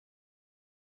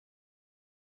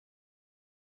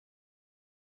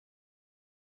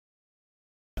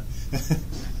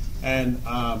And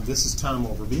this is Tom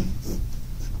Overby.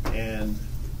 And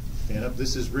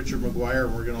this is Richard McGuire,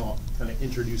 and we're going to kind of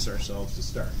introduce ourselves to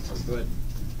start. So go ahead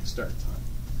and start, Tom.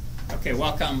 Okay,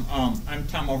 welcome. I'm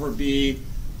Tom Overby.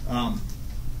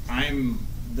 I'm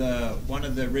one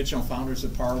of the original founders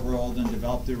of Power World and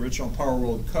developed the original Power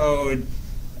World code.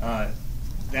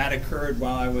 That occurred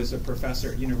while I was a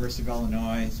professor at University of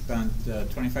Illinois. Spent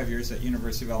 25 years at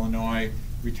University of Illinois.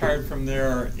 Retired from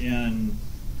there in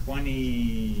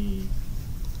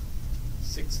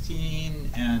 2016,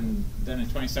 and then in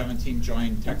 2017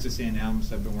 joined Texas A&M.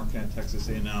 So I've been working at Texas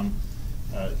A&M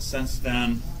since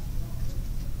then.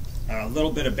 A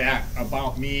little bit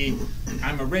about me.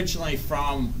 I'm originally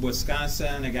from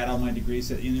Wisconsin. I got all my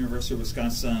degrees at the University of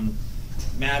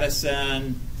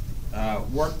Wisconsin-Madison.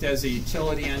 Worked as a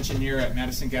utility engineer at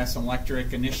Madison Gas and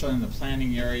Electric, initially in the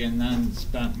planning area, and then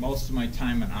spent most of my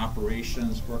time in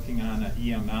operations working on an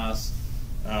EMS.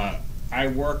 I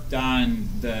worked on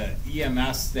the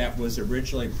EMS that was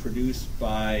originally produced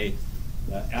by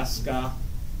ESCA.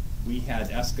 We had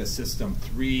ESCA System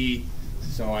 3,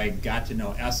 so I got to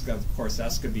know ESCA. Of course,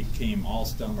 ESCA became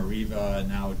Alstom, Arriva,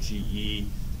 now GE.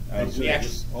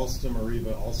 Alstom,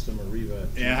 Arriva.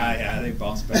 Yeah, they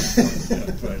bounce back.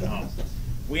 But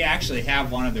we actually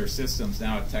have one of their systems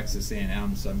now at Texas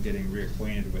A&M, so I'm getting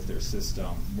reacquainted with their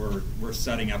system. We're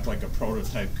setting up like a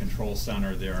prototype control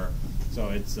center there, so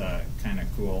it's kind of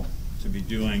cool to be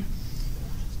doing.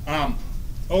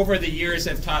 Over the years,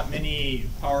 I've taught many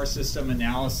power system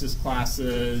analysis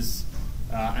classes.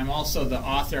 I'm also the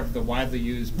author of the widely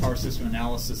used Power System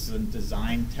Analysis and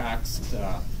Design text.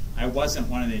 I wasn't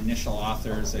one of the initial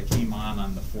authors. I came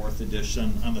on the 4th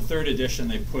edition. On the 3rd edition,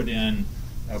 they put in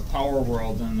Power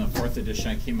World, and the 4th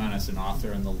edition, I came on as an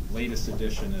author, and the latest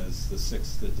edition is the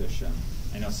 6th edition.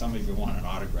 I know some of you want an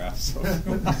autograph, so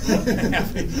I'm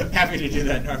happy to do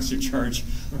that, no extra charge.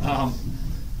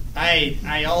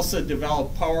 I also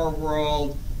developed Power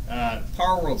World.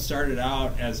 Power World started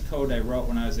out as code I wrote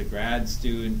when I was a grad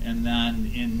student, and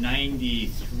then in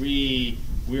 '93,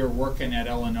 we were working at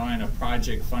Illinois on a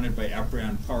project funded by EPRI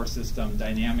on power system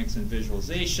dynamics and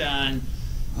visualization.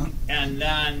 And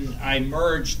then I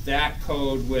merged that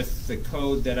code with the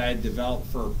code that I had developed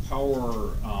for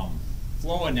power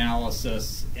flow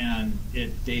analysis, and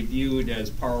it debuted as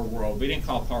Power World. We didn't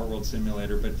call it Power World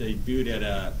Simulator, but debuted at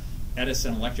a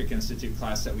Edison Electric Institute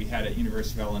class that we had at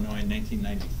University of Illinois in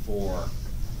 1994.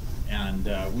 And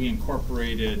we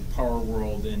incorporated Power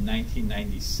World in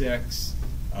 1996.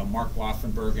 Mark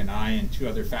Laufenberg and I and 2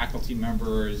 other faculty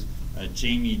members.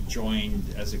 Jamie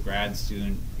joined as a grad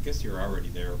student. I guess you were already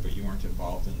there, but you weren't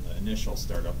involved in the initial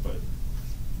startup, but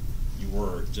you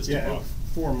were just about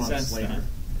 4 months later. Then.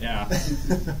 Yeah.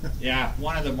 Yeah,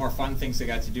 one of the more fun things I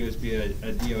got to do is be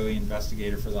a DOE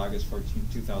investigator for the August 14,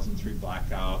 2003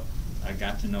 blackout. I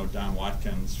got to know Don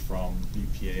Watkins from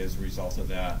BPA as a result of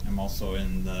that. I'm also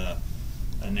in the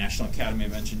National Academy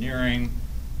of Engineering.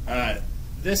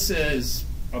 This is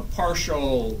a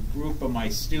partial group of my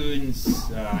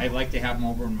students. I like to have them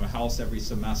over in my house every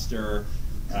semester.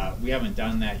 We haven't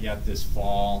done that yet this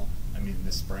fall. I mean,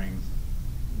 this spring.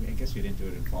 I guess we didn't do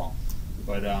it in fall.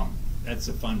 But that's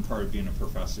a fun part of being a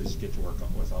professor, is you get to work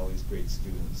with all these great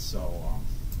students. So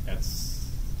that's,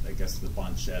 I guess, the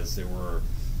bunch as they were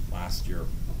last year.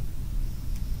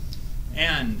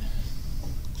 And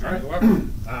Jamie Weber.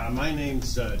 My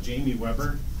name's Jamie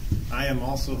Weber. I am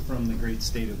also from the great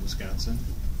state of Wisconsin,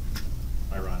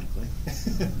 ironically.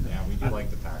 Yeah, we do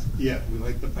like the Packers. Yeah, we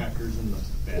like the Packers and the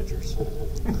Badgers.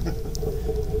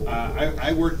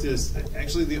 I worked as,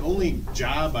 actually the only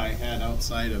job I had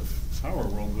outside of Power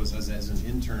World was as an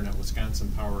intern at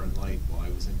Wisconsin Power and Light while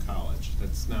I was in college.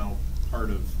 That's now part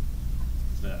of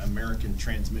the American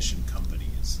Transmission Company,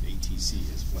 ATC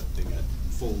is what they got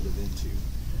folded into.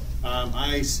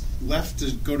 I left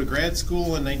to go to grad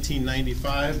school in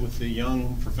 1995 with a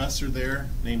young professor there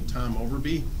named Tom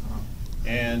Overby.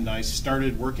 And I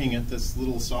started working at this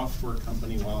little software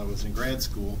company while I was in grad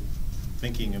school,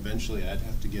 thinking eventually I'd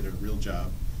have to get a real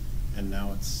job. And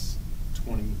now it's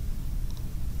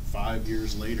 25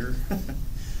 years later,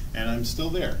 and I'm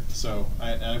still there. So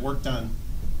I worked on,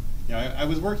 I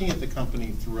was working at the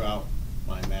company throughout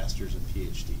my master's and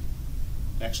PhD.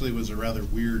 Actually, it was a rather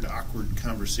weird, awkward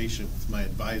conversation with my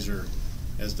advisor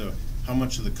as to how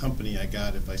much of the company I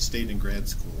got if I stayed in grad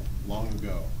school long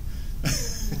ago.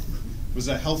 It was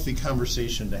a healthy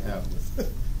conversation to have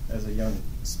with as a young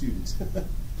student.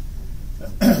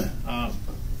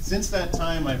 Since that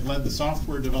time, I've led the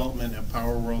software development at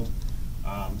Power World.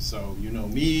 So you know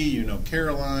me, you know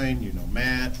Caroline, you know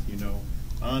Matt, you know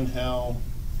Angel,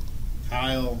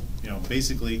 Kyle.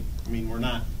 Basically, I mean, we're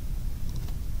not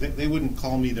they wouldn't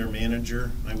call me their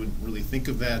manager. I wouldn't really think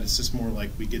of that. It's just more like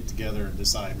we get together and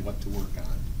decide what to work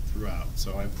on throughout.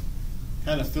 So I've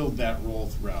kind of filled that role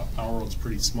throughout. Power World's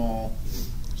pretty small.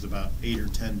 There's about 8 or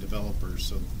 10 developers,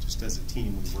 so just as a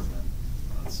team we work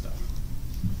on stuff.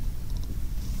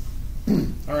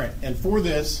 All right, and for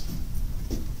this,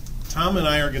 Tom and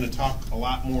I are going to talk a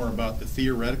lot more about the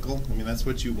theoretical. I mean, that's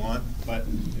what you want, but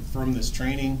from this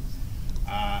training.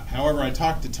 However, I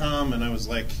talked to Tom and I was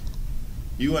like,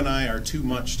 you and I are too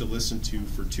much to listen to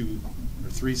for 2 or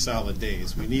 3 solid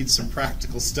days. We need some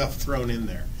practical stuff thrown in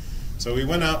there. So we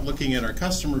went out looking at our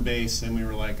customer base and we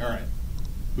were like, all right,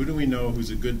 who do we know who's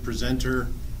a good presenter,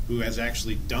 who has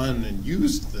actually done and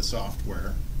used the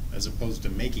software as opposed to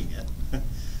making it?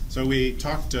 So we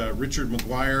talked to Richard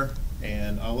McGuire,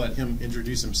 and I'll let him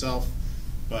introduce himself,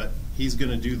 but he's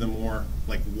going to do the more,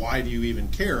 like, why do you even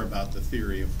care about the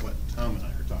theory of what Tom and I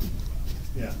are talking about?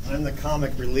 Yeah, I'm the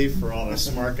comic relief for all the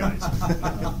smart guys.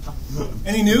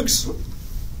 Any nukes?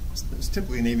 It's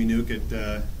typically a Navy nuke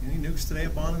at, any nukes today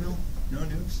at Bonneville? No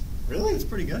nukes? Really? It's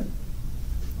pretty good.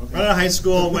 Okay. Right out of high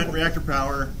school, went reactor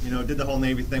power, did the whole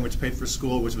Navy thing, which paid for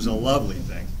school, which was a lovely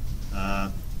thing.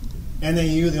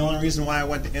 NAU, the only reason why I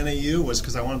went to NAU was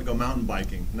because I wanted to go mountain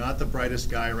biking. Not the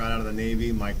brightest guy right out of the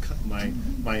Navy. My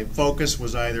focus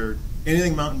was either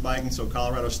anything mountain biking, so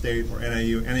Colorado State or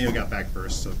NAU. NAU got back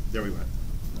first, so there we went.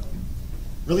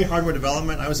 Really hardware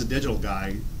development. I was a digital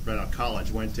guy right out of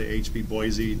college. Went to HB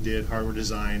Boise, did hardware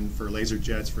design for laser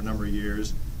jets for a number of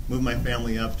years. Moved my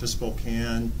family up to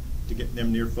Spokane to get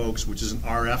them near folks, which is an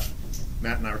RF.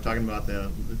 Matt and I were talking about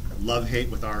the love-hate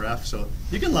with RF. So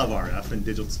you can love RF and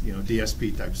digital,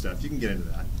 DSP type stuff. You can get into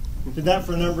that. Did that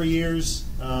for a number of years.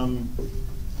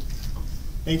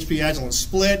 HP Agilent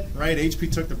split, right?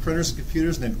 HP took the printers and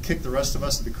computers and then kicked the rest of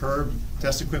us to the curb,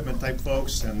 test equipment type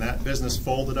folks, and that business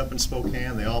folded up in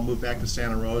Spokane. They all moved back to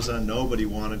Santa Rosa. Nobody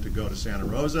wanted to go to Santa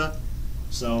Rosa.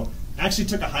 So actually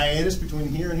took a hiatus between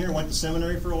here and here, went to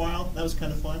seminary for a while. That was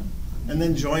kind of fun. And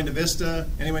then joined Avista.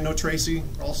 Anyway, know Tracy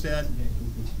Ralstad?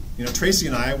 Tracy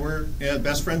and I were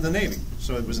best friends in the Navy.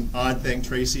 So it was an odd thing.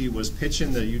 Tracy was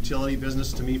pitching the utility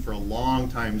business to me for a long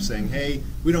time, saying, hey,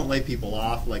 we don't lay people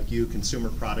off like you consumer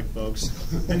product folks.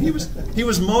 And he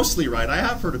was mostly right. I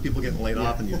have heard of people getting laid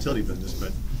off in the utility business,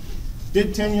 but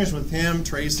did 10 years with him,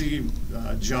 Tracy,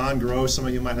 John Gross. Some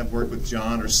of you might have worked with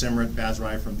John, or Simrit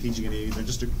Bazrai from PG&E. They're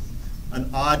just an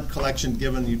odd collection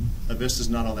given Avista's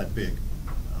not all that big.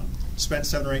 Spent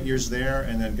 7 or 8 years there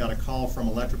and then got a call from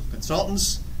electrical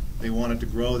consultants. They wanted to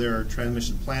grow their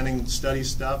transmission planning study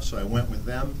stuff, so I went with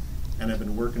them, and I've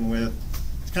been working with,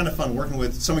 it's kind of fun working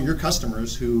with some of your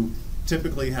customers who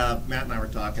typically have, Matt and I were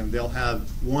talking, they'll have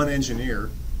one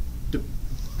engineer.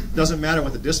 Doesn't matter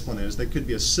what the discipline is, they could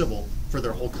be a civil for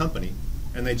their whole company,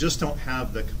 and they just don't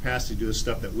have the capacity to do the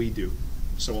stuff that we do.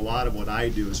 So a lot of what I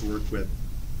do is work with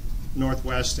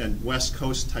Northwest and West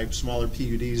Coast type smaller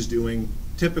PUDs doing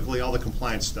typically all the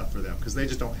compliance stuff for them, because they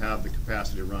just don't have the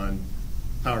capacity to run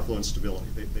power flow and stability.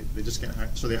 They just can't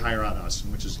hire, so they hire out us,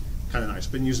 which is kind of nice.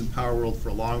 Been using Power World for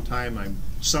a long time. I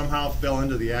somehow fell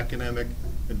into the academic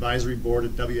advisory board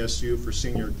at WSU for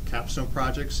senior capstone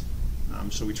projects.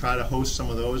 So we try to host some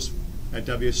of those at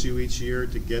WSU each year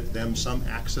to get them some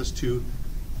access to,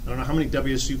 I don't know how many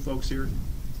WSU folks here,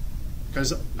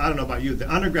 because I don't know about you, the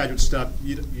undergraduate stuff,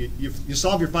 you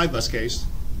solve your 5-bus case,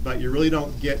 but you really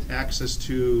don't get access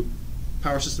to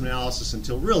power system analysis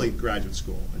until really graduate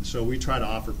school. And so we try to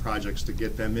offer projects to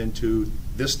get them into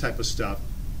this type of stuff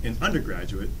in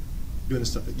undergraduate, doing the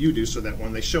stuff that you do, so that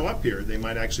when they show up here, they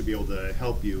might actually be able to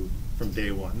help you from day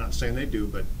one. Not saying they do,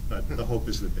 but the hope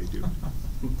is that they do.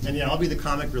 And yeah, I'll be the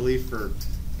comic relief for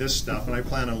this stuff, and I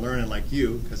plan on learning like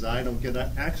you, because I don't get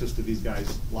access to these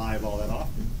guys live all that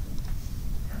often.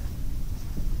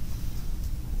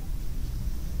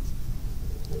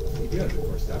 You have the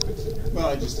course topics in here. Well,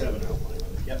 I just have an outline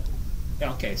of it. Yep.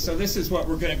 Okay, so this is what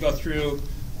we're going to go through.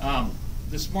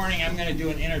 This morning I'm going to do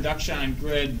an introduction on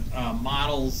grid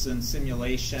models and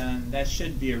simulation. That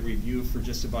should be a review for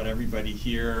just about everybody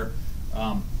here.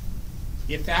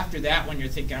 If after that, when you're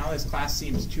thinking, oh, this class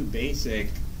seems too basic,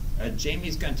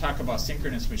 Jamie's going to talk about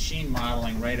synchronous machine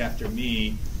modeling right after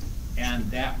me, and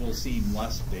that will seem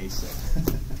less basic.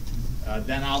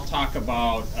 Then I'll talk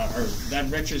about, then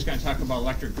Richard's going to talk about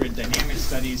electric grid dynamic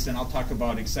studies, then I'll talk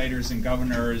about exciters and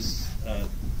governors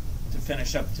to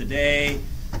finish up today.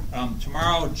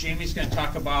 Tomorrow, Jamie's going to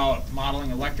talk about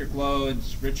modeling electric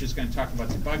loads, Richard's going to talk about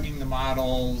debugging the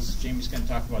models, Jamie's going to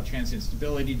talk about transient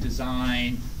stability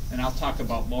design, and I'll talk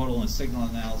about modal and signal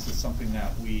analysis, something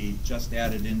that we just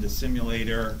added into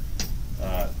Simulator.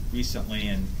 recently,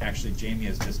 and actually Jamie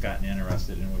has just gotten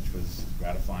interested in, which was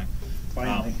gratifying.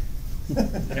 Finally.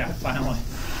 Yeah, finally.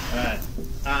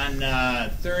 On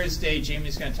Thursday,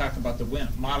 Jamie's going to talk about the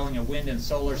modeling of wind and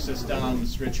solar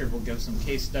systems. Richard will give some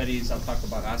case studies. I'll talk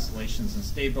about oscillations and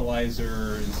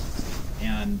stabilizers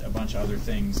and a bunch of other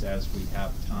things as we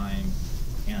have time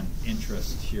and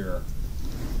interest here.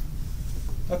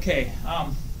 Okay,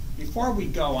 before we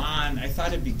go on, I thought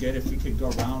it'd be good if we could go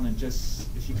around and just,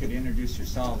 if you could introduce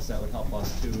yourselves, that would help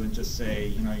us too, and just say,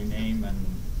 you know, your name and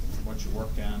what you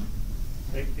work on.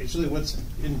 Actually, what's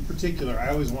in particular, I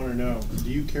always want to know, do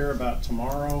you care about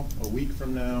tomorrow, a week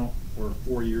from now, or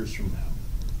 4 years from now?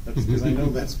 That's because I know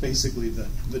that's basically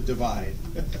the divide.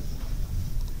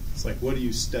 It's like, what do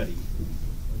you study?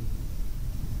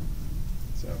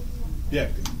 So, yeah.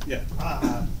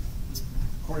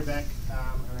 Corey Beck.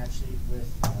 I'm actually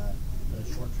with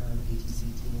the short-term ATC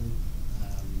team.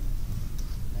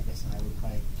 I guess I would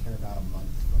probably care about a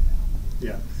month from now.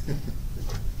 Yeah.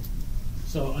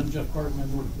 So I'm Jeff Carton. I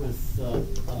work with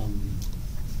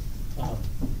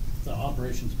the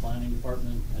operations planning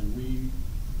department, and we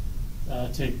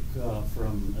take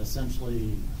from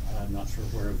essentially, I'm not sure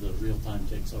where the real time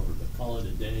takes over, but call it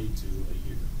a day to a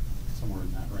year, somewhere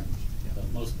in that range. Yeah.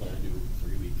 But mostly I do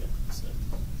 3 weekend studies.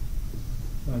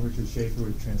 I'm Richard Schaefer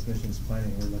with Transmissions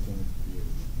Planning. We're looking for you.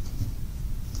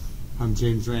 I'm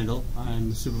James Randall.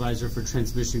 I'm the supervisor for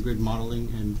transmission grid modeling,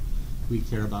 and we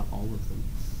care about all of them.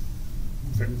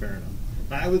 Fair enough.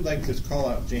 I would like to call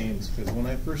out James, because when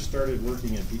I first started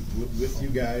working with you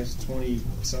guys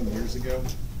 20-some years ago,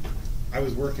 I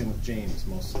was working with James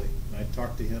mostly. I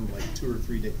talked to him like 2 or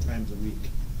 3 times a week.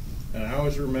 And I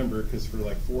always remember, because for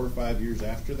like 4 or 5 years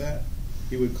after that,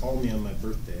 he would call me on my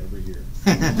birthday every year.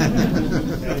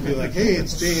 And I'd be like, hey,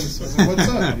 it's James. I was like, what's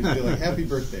up? And he'd be like, happy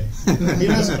birthday.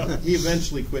 He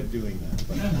eventually quit doing that.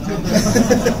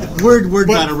 But. Word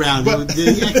got around.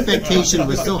 The expectation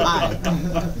was so high.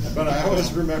 But I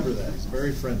always remember that. He's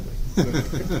very friendly.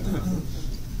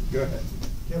 Go ahead.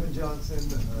 Kevin Johnson,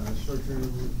 short-term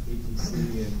ATC,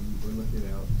 and we're looking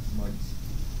out months.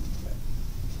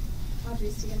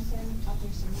 Audrey Stevenson,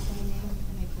 operations planning,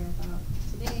 and I care about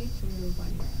today through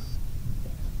 1 year out.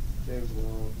 James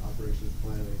Wall, operations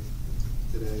planning,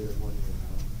 today or 1 year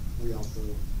out. We also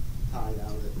tied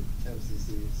out at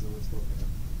MCC, so we're Spokane.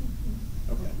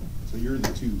 Okay. So you're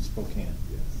the two Spokane.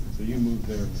 Yes. So you moved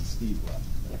there when Steve left.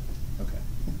 Okay.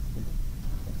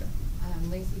 Okay.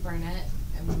 Lacey Barnett.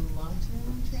 I'm in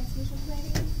long-term transmission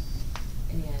planning,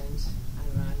 and I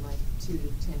don't know, I'm like 2 to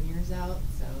 10 years out,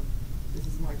 so this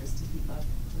is more just to keep up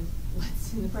with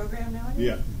what's in the program nowadays.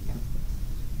 Yeah.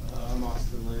 I'm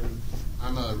Austin Lynn.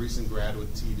 I'm a recent grad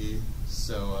with TD,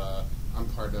 so I'm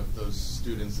part of those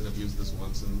students that have used this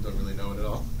once and don't really know it at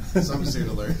all. So I'm just here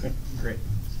to learn. Great.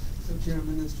 So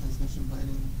Chairman is transmission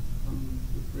planning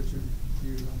with Richard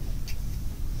here.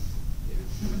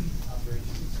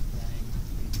 Operations planning,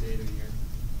 day to year.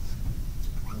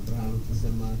 Brown,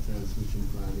 Kasema, transmission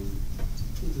planning,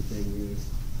 2 to 10 years.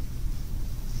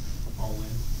 All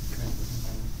in transmission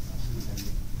planning.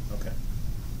 Okay.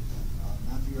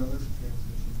 Matthew Rutherford,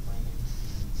 transmission planning.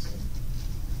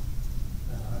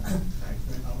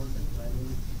 Accident hours and planning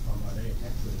from a day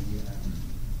actually year and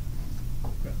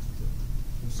Okay.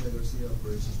 Jose Garcia,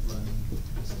 operations planning,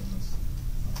 same as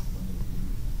one of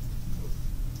the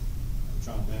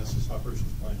John Masters,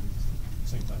 operations planning,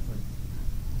 same time frame.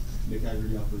 Nick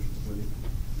Haggerty, operations planning.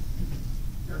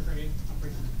 Eric Ray,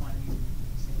 operations planning,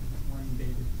 same morning,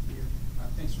 day to year.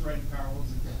 Thanks for writing Power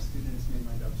Worlds and that student. It's made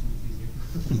my job so much easier.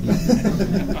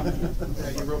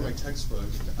 Yeah, you wrote my textbook.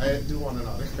 I do want an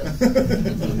autograph.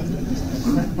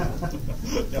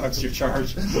 Now it's your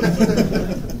charge.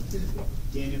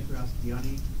 Daniel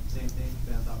Kraskiani, same thing,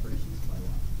 advanced operations by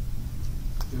law.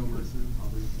 Joe Mercer,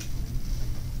 operations planning.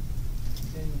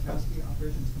 Daniel Kowski,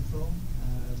 operations control.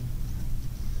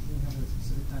 We have a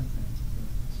specific time frame.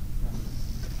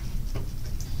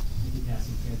 Nikki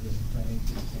Cassie, transmission planning,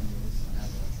 2 to 10 years. I have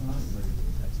electronics version of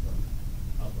the textbook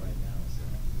up right now, so.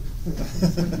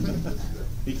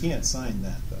 He can't sign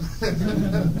that, though.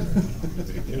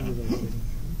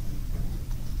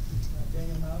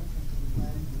 Daniel Mount, transmission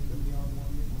planning, anything beyond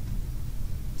 1 year.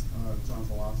 John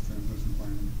Veloz, transmission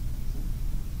planning.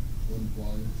 One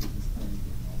volume, business planning,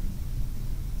 technology.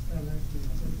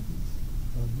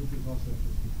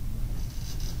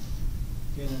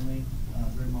 Jalen Lee,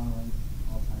 grid modeling,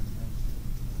 all time frames.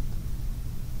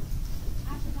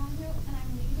 Ashley Bonneville, and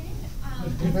I'm leaving.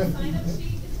 The sign-up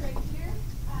sheet is right here.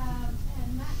 And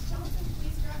Matt Johnson,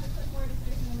 please grab a clipboard if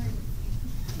there's an emergency.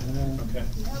 Okay. I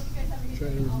hope you guys have a good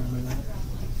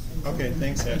day. Okay,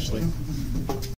 thanks, Ashley.